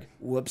Hindenburg.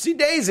 Whoopsie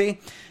daisy."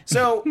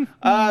 So,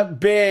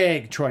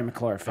 big Troy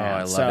McClure fan. Oh, I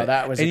love so it.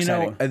 that was and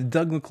exciting. you know,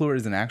 Doug McClure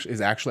is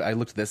actually I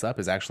looked this up,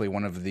 is actually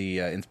one of the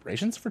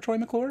inspirations for Troy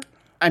McClure.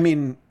 I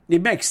mean,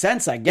 it makes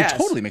sense, I guess. It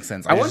totally makes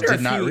sense. I just did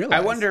not realize.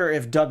 I wonder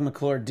if Doug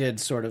McClure did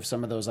sort of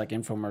some of those like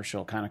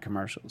infomercial kind of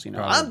commercials. You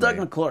know, I'm Doug Probably.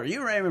 McClure.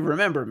 You may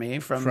remember me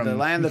from the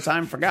land that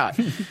time forgot,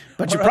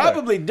 but you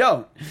probably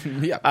don't.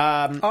 Yeah.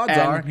 Odds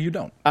are you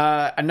don't.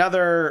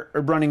 Another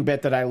running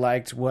bit that I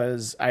liked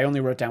was, I only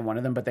wrote down one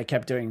of them, but they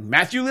kept doing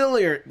Matthew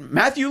Lillard.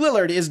 Matthew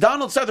Lillard is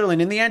Donald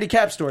Sutherland in the Andy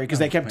Capp story, because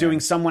they kept doing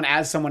someone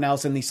as someone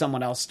else in the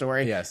someone else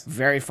story. Yes.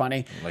 Very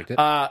funny. Liked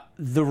it.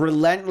 The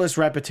relentless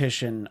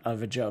repetition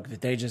of a joke that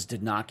they just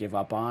did not give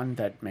up on,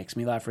 that makes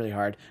me laugh really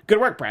hard. Good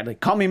work, Bradley.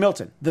 Call me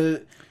Milton.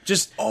 They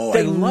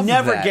I love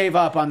never that. gave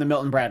up on the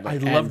Milton Bradley. I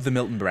love the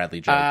Milton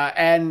Bradley joke.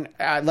 And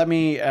let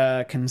me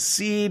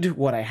concede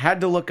what I had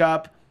to look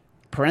up,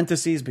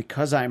 parentheses,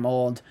 because I'm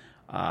old,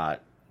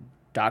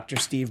 Dr.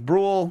 Steve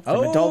Brule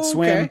from Adult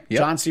Swim, Yep.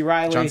 John C.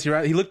 Reilly. John C.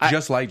 Reilly. He looked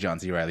just like John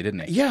C. Reilly,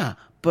 didn't he? Yeah,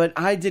 but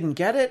I didn't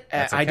get it.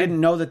 That's I okay. didn't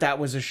know that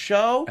was a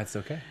show. That's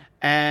okay.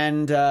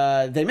 And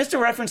they missed a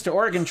reference to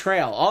Oregon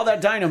Trail. All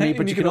that dino meat,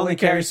 but you can only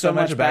carry so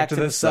much back to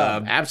the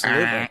sub.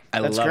 Absolutely. I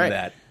That's love great.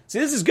 that. See,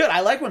 this is good. I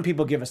like when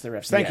people give us the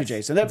riffs. Thank you, Yes.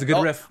 Jason. That It's a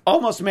good riff.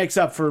 Almost makes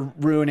up for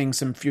ruining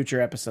some future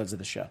episodes of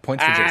the show.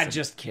 Points for Jason.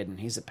 Just kidding.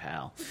 He's a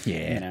pal.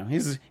 Yeah. You know,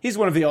 he's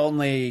one of the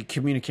only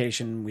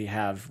communication we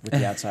have with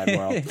the outside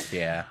world.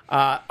 Yeah.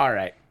 All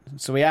right.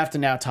 So we have to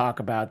now talk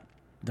about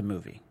the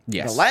movie.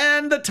 Yes. The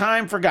Land That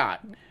Time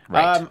Forgot.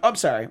 Right. I'm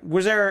sorry.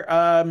 Was there...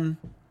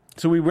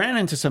 so we ran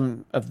into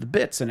some of the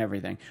bits and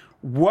everything.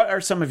 What are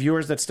some of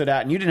yours that stood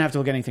out? And you didn't have to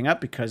look anything up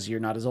because you're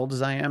not as old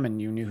as I am,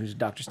 and you knew who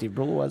Dr. Steve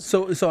Brule was.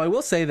 So I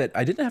will say that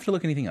I didn't have to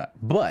look anything up,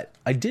 but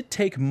I did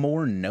take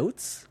more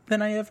notes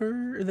than I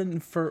ever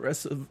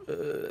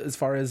as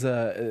far as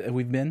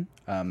we've been.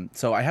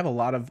 So I have a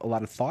lot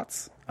of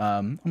thoughts.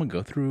 I'm gonna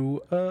go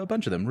through a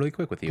bunch of them really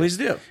quick with you. Please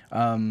do.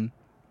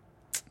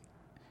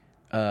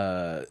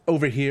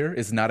 Over here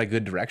is not a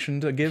good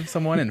direction to give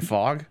someone in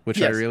fog, which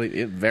Yes.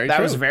 very That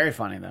true. was very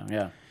funny, though.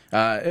 Yeah.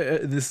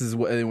 This is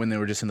when they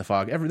were just in the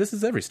fog. This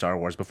is every Star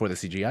Wars before the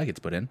CGI gets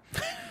put in.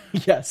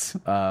 Yes.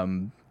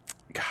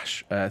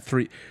 Gosh,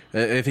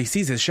 if he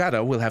sees his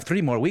shadow, we'll have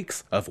 3 more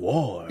weeks of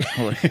war.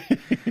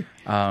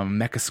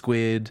 Mecha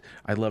Squid.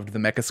 I loved the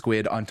Mecha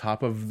Squid on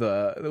top of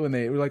when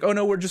they were like, "Oh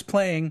no, we're just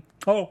playing."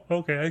 Oh,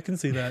 okay, I can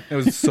see that. It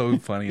was so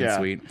funny Yeah. and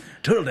sweet.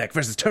 Turtleneck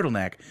versus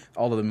turtleneck.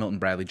 All of the Milton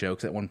Bradley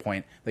jokes. At one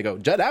point, they go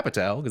Judd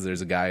Apatow because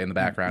there's a guy in the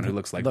background who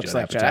looks like Judd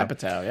Apatow. Judd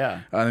Apatow,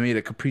 yeah. They made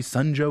a Capri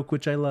Sun joke,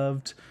 which I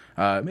loved.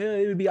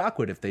 It would be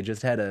awkward if they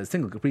just had a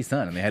single Capri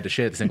Sun and they had to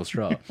share the single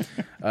straw.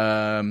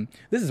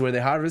 This is where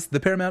they harvest the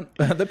Paramount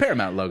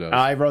logos.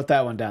 I wrote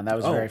that one down. That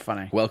was very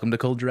funny. Welcome to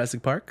Cold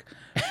Jurassic Park.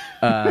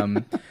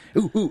 I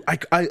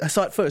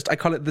saw it first. I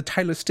call it the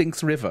Tyler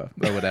Stinks River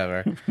or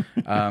whatever.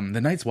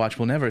 The Night's Watch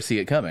will never see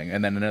it coming.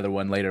 And then another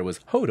one later was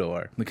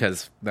Hodor,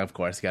 because of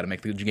course you got to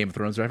make the Game of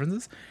Thrones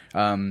references.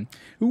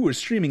 We're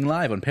streaming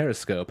live on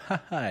Periscope.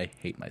 I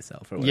hate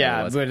myself. Or whatever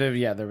Yeah, it was. but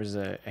there was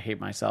a I Hate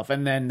Myself,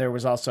 and then there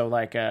was also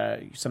like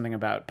something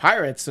about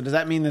pirates. So does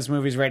that mean this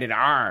movie's rated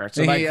R?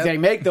 So like Yeah. they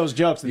make those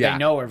jokes that Yeah. they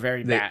know are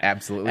very They bad.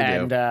 absolutely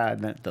do.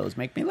 And those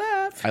make me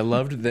laugh. I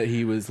loved that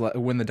he was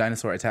when the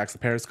dinosaur attacks the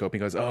Periscope. He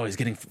goes, "Oh, he's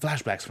getting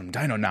flashbacks from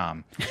Dino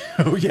Nom."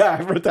 Oh yeah,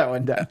 I wrote that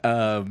one down.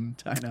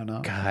 I don't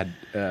know. God,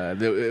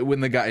 when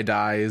the guy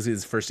dies,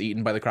 is first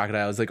eaten by the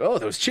crocodile. It's like, "Oh,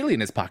 there was chili in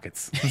his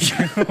pockets."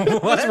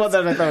 That's one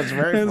that I thought was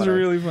very funny.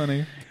 really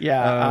funny.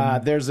 Yeah,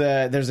 there's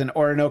an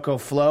Orinoco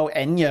Flow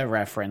Enya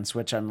reference,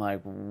 which I'm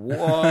like,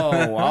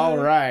 whoa, all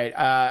right.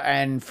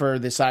 And for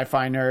the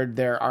sci-fi nerd,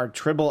 there are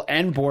Tribble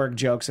and Borg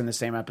jokes in the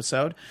same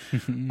episode.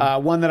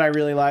 One that I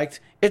really liked,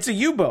 it's a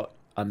U-boat.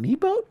 A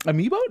me-boat? A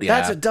me-boat? Yeah.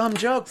 That's a dumb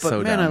joke, but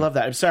So man, dumb. I love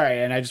that. I'm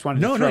sorry, and I just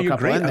wanted to No, throw a you're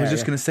couple great. in there. I was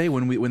just going to say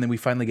when we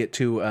finally get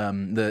to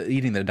the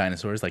eating the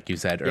dinosaurs, like you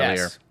said earlier.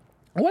 Yes.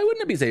 Why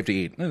wouldn't it be safe to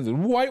eat?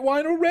 White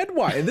wine or red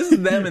wine? And this is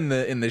them in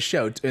the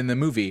show, in the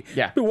movie.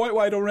 Yeah. White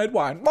wine or red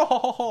wine?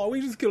 Oh,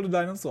 we just killed a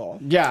dinosaur.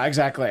 Yeah,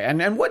 exactly.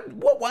 And what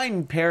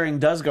wine pairing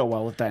does go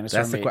well with dinosaur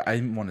That's the meat?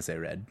 question. I want to say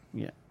red.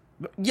 Yeah.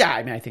 Yeah,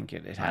 I mean, I think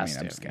it has to.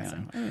 I'm just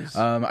guessing.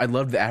 Yeah. I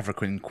loved the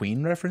African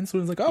Queen reference. When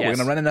it was like, oh, Yes. we're going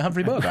to run into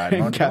Humphrey Bogart.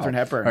 And Katharine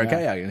Hepburn. Or,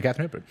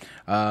 Katharine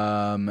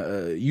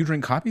Hepburn. You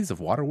drink copies of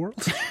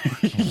Waterworld?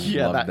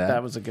 Yeah, Loved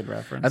that was a good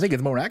reference. I think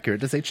it's more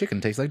accurate to say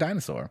chicken tastes like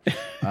dinosaur.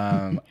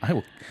 I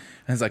will.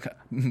 And it's like,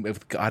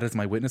 if God is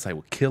my witness, I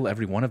will kill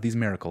every one of these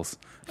miracles.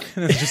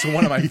 It's just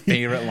one of my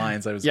favorite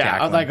lines. I was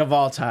cackling. like of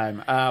all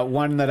time.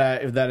 One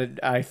that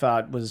I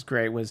thought was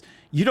great was,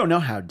 "You don't know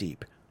how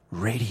deep."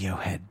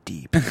 Radiohead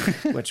deep,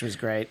 which was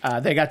great.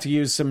 They got to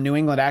use some New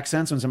England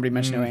accents when somebody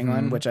mentioned New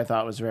England, which I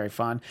thought was very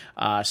fun.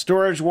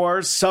 Storage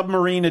Wars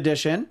Submarine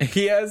Edition.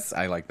 Yes,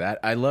 I like that.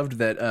 I loved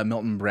that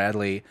Milton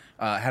Bradley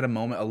had a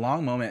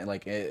long moment,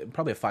 like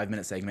probably a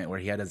 5-minute segment where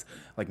he had his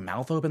like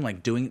mouth open,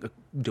 like doing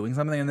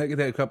something, and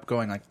they kept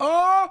going like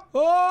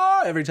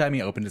oh every time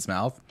he opened his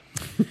mouth.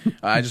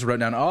 I just wrote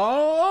down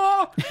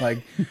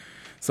like.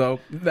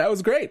 So that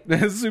was great. That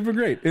was super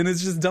great. And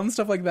it's just dumb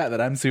stuff like that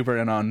I'm super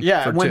in on.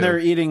 Yeah, for when two. they're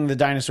eating the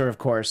dinosaur, of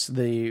course,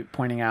 the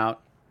pointing out,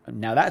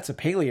 now that's a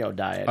paleo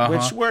diet,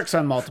 which works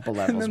on multiple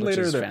levels, And then which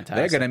later is they're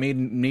fantastic. going to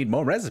need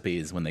more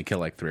recipes when they kill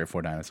like 3 or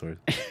 4 dinosaurs.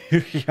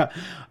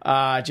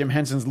 Yeah. Jim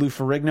Henson's Lou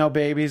Ferrigno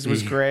babies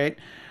was great.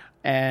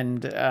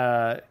 And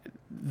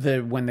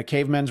when the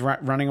cavemen's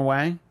running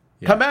away.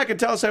 Come back and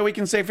tell us how we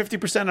can save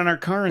 50% on our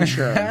car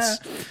insurance.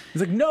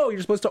 He's like, no,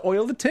 you're supposed to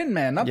oil the Tin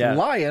Man, not the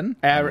lion.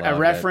 A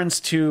reference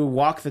to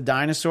Walk the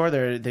Dinosaur.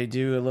 They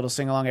do a little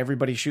sing-along,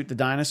 Everybody Shoot the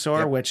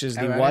Dinosaur, which is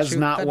the Everybody was, shoot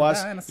not the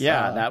was. dinosaur.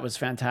 Yeah, that was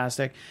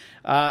fantastic.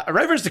 A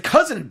reference to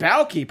Cousin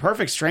Balky,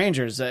 Perfect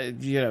Strangers.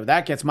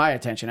 That gets my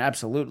attention,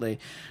 absolutely.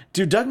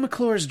 To Doug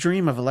McClure's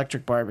Dream of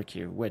Electric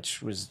Barbecue,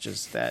 which was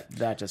just,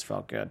 that just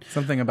felt good.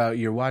 Something about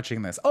you're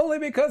watching this only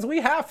because we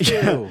have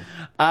to.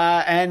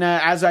 And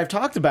as I've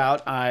talked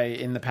about, I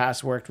in the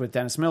past worked with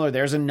Dennis Miller.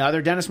 There's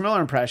another Dennis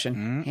Miller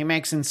impression. He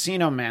makes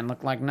Encino Man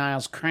look like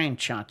Niles Crane,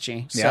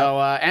 Chachi. So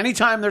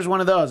anytime there's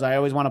one of those, I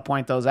always want to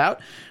point those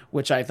out,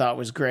 which I thought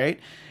was great.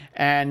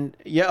 And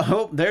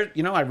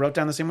I wrote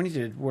down the same one you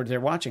did, where they're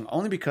watching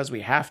only because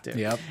we have to.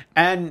 Yep.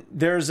 And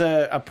there's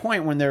a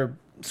point when they're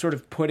sort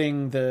of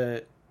putting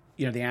the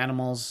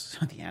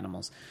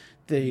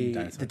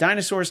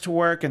dinosaurs to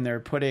work, and they're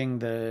putting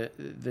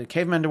the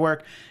cavemen to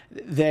work.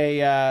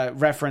 They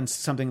reference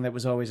something that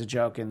was always a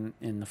joke in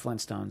the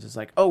Flintstones. It's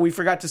like, oh, we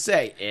forgot to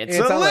say it's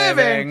a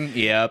living.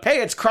 Yep.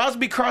 Hey, it's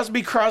Crosby,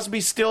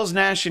 Stills,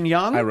 Nash, and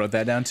Young. I wrote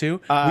that down too.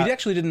 We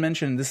actually didn't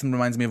mention, this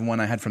reminds me of one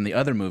I had from the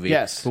other movie.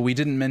 Yes. But we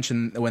didn't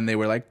mention when they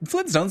were like,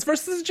 Flintstones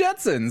versus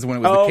Jetsons, when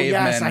it was Oh, the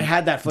cavemen. yes, I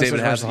had that. David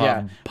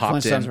Hasselhoff popped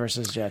Flintstones in.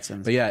 versus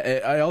Jetsons. But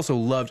yeah, I also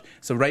loved,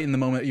 so right in the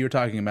moment you were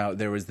talking about,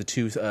 there was the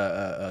 2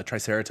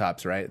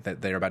 Triceratops, right,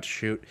 that they're about to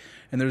shoot.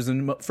 And there was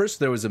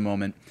a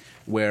moment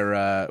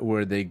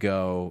where they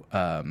go,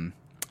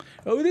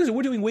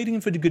 we're doing Waiting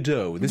for the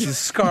Godot. This is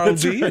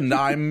Scarlby, and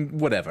I'm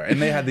whatever.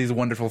 And they had these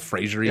wonderful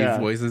Frasier-y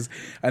voices.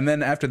 And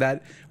then after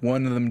that,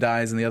 one of them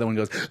dies, and the other one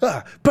goes,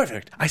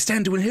 perfect. I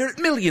stand to inherit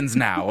millions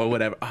now, or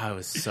whatever. Oh, it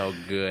was so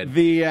good.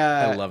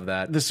 I love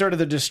that. The sort of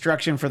the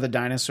destruction for the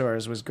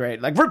dinosaurs was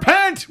great. Like,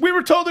 repent! We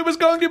were told it was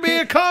going to be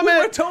a comet! We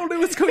were told it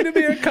was going to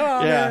be a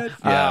comet!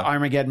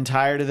 Armageddon,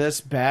 tired of this.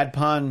 Bad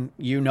pun.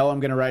 I'm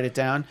going to write it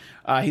down.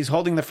 He's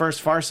holding the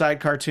first Far Side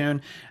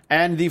cartoon.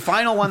 And the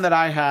final one that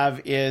I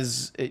have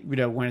is,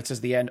 when it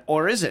says the end,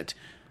 or is it?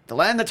 The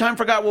land that time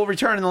forgot will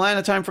return, and the land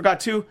that time forgot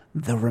too,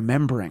 the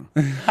remembering.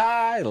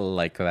 I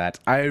like that.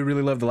 I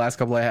really love the last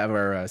couple I have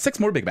are 6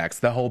 more Big Macs.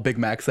 The whole Big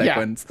Mac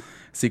sequence.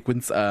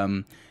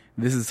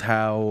 This is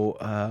how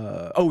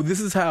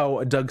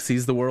Doug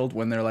sees the world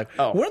when they're like,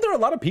 weren't there a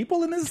lot of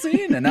people in this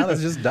scene? And now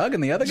there's just Doug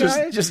and the other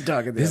guy? Just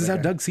Doug and the This other is how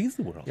guy. Doug sees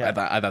the world. Yeah. I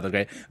thought that was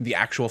great. The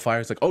actual fire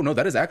is like, oh no,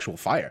 that is actual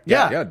fire.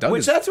 Yeah,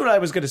 Doug that's what I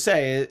was going to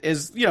say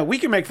is, we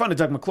can make fun of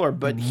Doug McClure,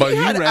 but he had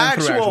ran through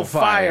actual actual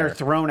fire fire.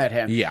 thrown at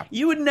him. Yeah.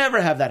 You would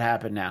never have that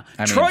happen now.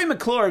 I mean, Troy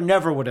McClure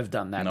never would have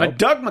done that, Nope. but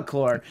Doug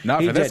McClure,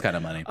 Not he for this did. kind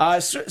of money.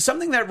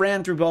 Something that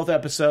ran through both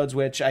episodes,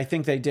 which I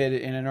think they did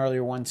in an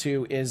earlier one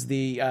too, is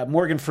the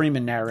Morgan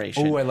Freeman narration.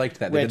 Oh, I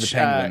liked that. They did the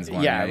Penguins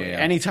one. Yeah, Yeah.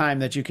 anytime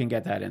that you can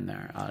get that in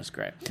there, it's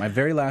great. My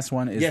very last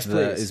one is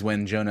please. is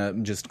when Jonah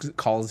just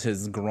calls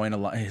his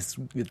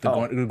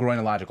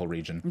groinological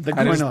region.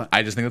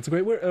 I just think that's a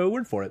great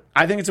word for it.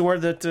 I think it's a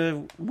word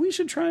that we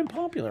should try and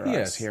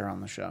popularize here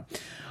on the show.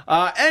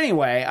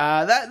 Anyway,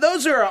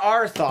 those are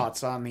our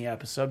thoughts on the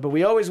episode, but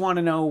we always want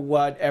to know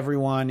what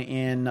everyone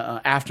in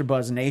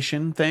AfterBuzz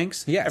Nation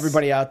thinks. Yes.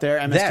 Everybody out there,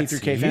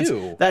 MST3K fans.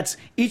 you. That's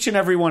each and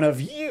every one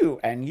of you,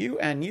 and you,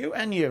 and you,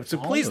 and you. So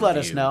please of let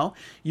us you. know.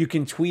 You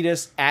can tweet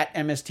us at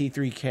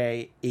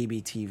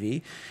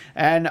MST3KABTV.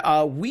 And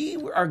we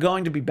are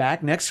going to be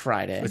back next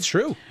Friday. It's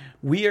true.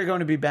 We are going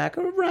to be back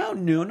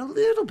around noon, a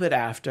little bit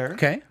after.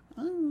 Okay.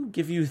 I'll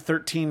give you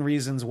 13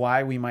 reasons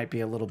why we might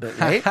be a little bit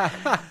late.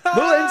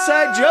 Little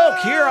inside joke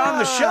here on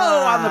the show,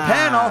 on the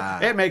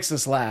panel. It makes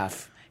us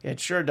laugh. It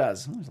sure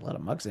does. There's a lot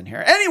of mugs in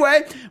here.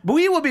 Anyway,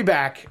 we will be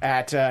back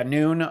at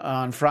noon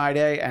on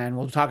Friday, and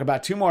we'll talk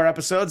about 2 more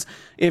episodes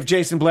if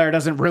Jason Blair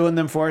doesn't ruin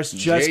them for us.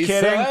 Just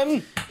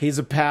kidding. He's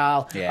a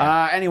pal.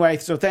 Yeah. Anyway,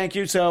 so thank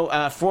you.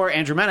 So for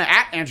Andrew Mena,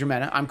 at Andrew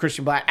Mena, I'm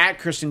Christian Black, at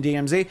Christian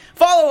DMZ.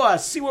 Follow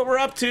us. See what we're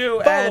up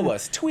to. Follow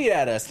us. Tweet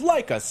at us.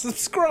 Like us.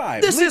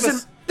 Subscribe. This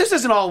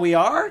isn't all we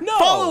are. No.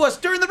 Follow us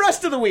during the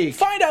rest of the week.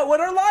 Find out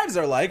what our lives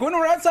are like when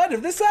we're outside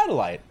of this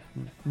satellite.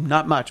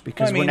 Not much,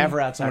 because we're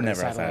never outside of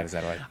the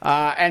satellite.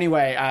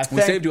 Anyway,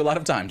 we saved you a lot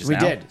of time just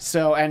now. We did.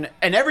 So, and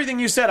everything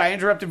you said, I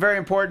interrupted, very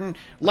important.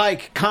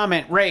 Like,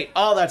 comment, rate,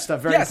 all that stuff,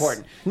 very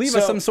important. Leave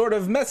us some sort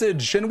of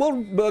message, and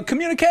we'll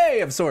communique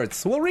of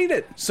sorts. We'll read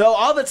it. So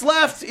all that's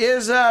left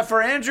is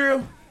for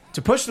Andrew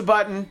to push the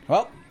button.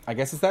 Well, I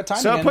guess it's that time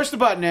So again. push the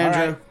button,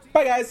 Andrew. All right.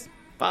 Bye, guys.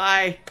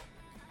 Bye.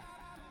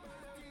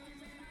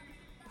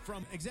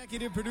 From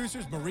executive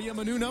producers Maria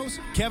Menounos,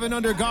 Kevin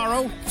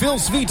Undergaro, Phil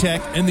Svitek,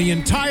 and the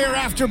entire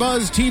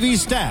AfterBuzz TV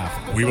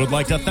staff, we would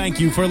like to thank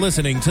you for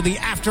listening to the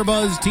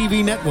AfterBuzz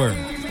TV network.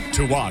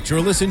 To watch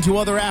or listen to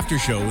other after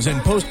shows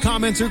and post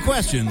comments or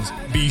questions,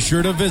 be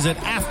sure to visit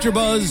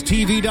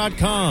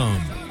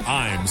AfterBuzzTV.com.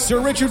 I'm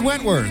Sir Richard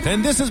Wentworth,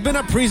 and this has been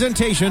a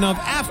presentation of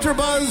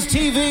AfterBuzz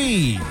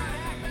TV.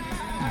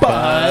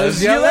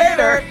 Buzz you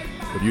later.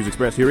 The views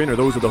expressed herein are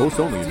those of the hosts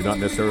only and do not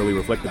necessarily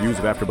reflect the views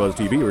of AfterBuzz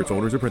TV or its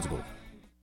owners or principals.